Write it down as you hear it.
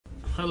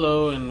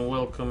Hello and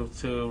welcome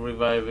to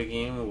Revive a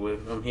Game.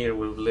 I'm here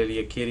with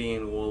Liliakitty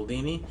and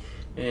Waldiny,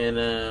 and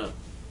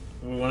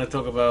we want to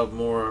talk about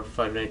more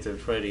Five Nights at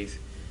Freddy's.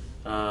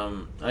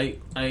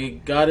 I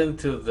got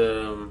into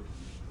the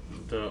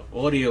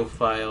audio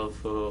file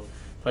for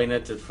Five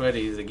Nights at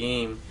Freddy's, the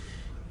game,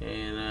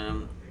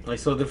 and I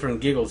saw different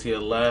giggles here: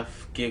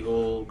 laugh,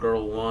 giggle,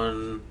 girl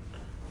one,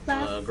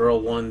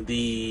 girl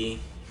 1D,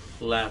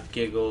 laugh,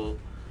 giggle.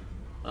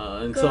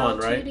 And girl so on,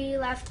 right? 2D,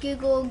 laugh,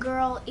 giggle,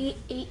 girl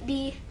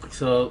 8D.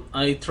 So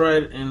I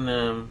tried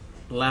in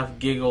laugh,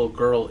 giggle,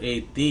 girl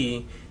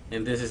 8D,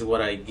 and this is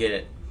what I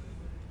get.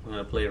 I'm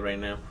gonna play it right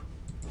now.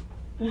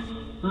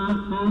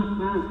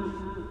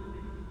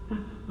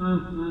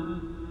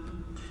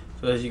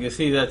 So as you can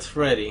see, that's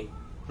Freddy,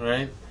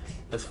 right?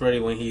 That's Freddy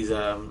when he's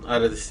out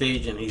of the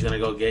stage and he's gonna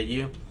go get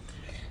you.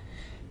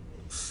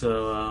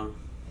 So I don't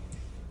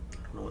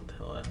know what the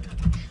hell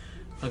happened.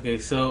 Okay,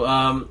 so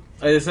I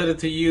decided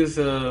to use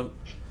what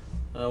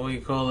do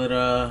you call it?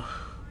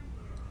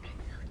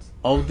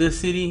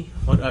 Audacity,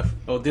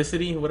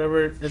 Audacity,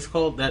 whatever it's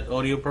called, that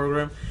audio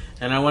program,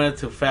 and I wanted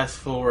to fast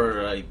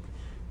forward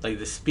like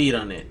the speed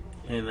on it,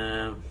 and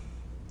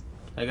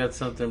I got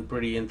something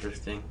pretty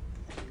interesting.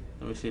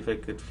 Let me see if I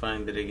could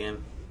find it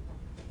again.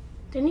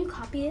 Didn't you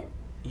copy it?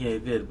 Yeah, I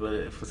did,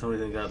 but for some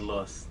reason it got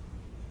lost.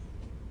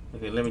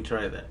 Okay, let me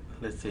try that.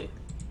 Let's see.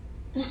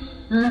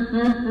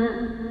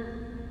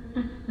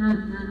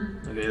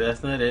 Okay,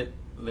 that's not it.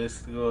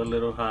 Let's go a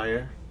little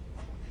higher.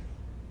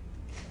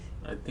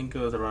 I think it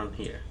was around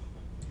here.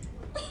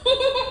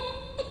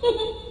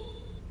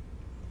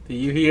 Do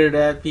you hear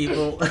that,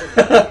 people?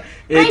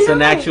 It's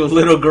an actual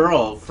little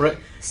girl.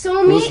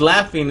 Who's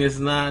laughing is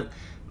not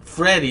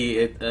Freddy.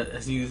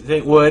 As you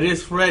think, well, it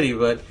is Freddy,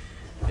 but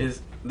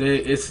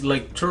it's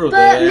like true.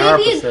 But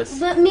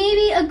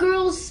maybe a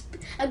girl's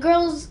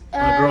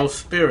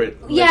spirit.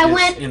 Yeah,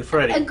 in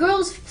Freddy. A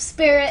girl's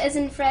spirit is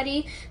in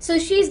Freddy, so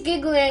she's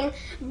giggling,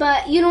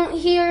 but you don't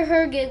hear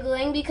her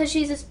giggling because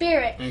she's a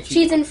spirit.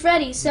 She's in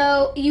Freddy,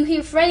 so you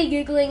hear Freddy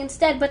giggling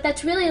instead. But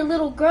that's really a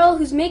little girl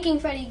who's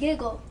making Freddy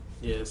giggle.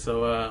 Yeah.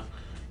 So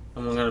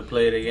I'm gonna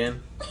play it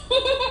again.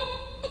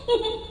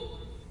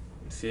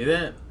 See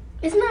that?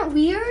 Isn't that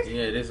weird?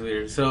 Yeah, it is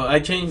weird. So I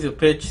changed the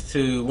pitch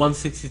to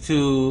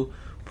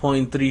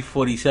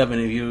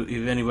 162.347.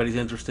 If anybody's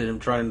interested in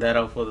trying that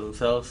out for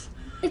themselves.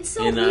 It's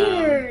so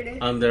weird.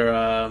 Under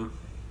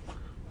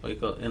what do you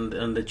call it?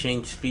 And the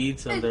change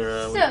speeds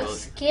under so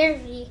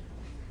scary.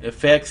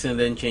 Effects and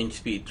then change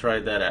speed. Try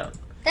that out.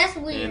 That's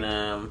weird.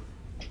 And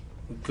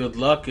good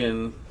luck,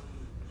 and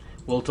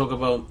we'll talk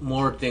about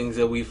more things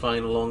that we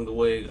find along the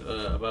way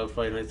about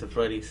Five Nights at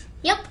Freddy's.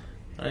 Yep.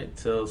 All right.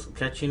 So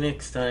catch you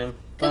next time.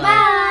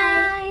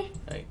 Goodbye.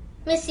 Bye.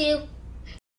 Miss you.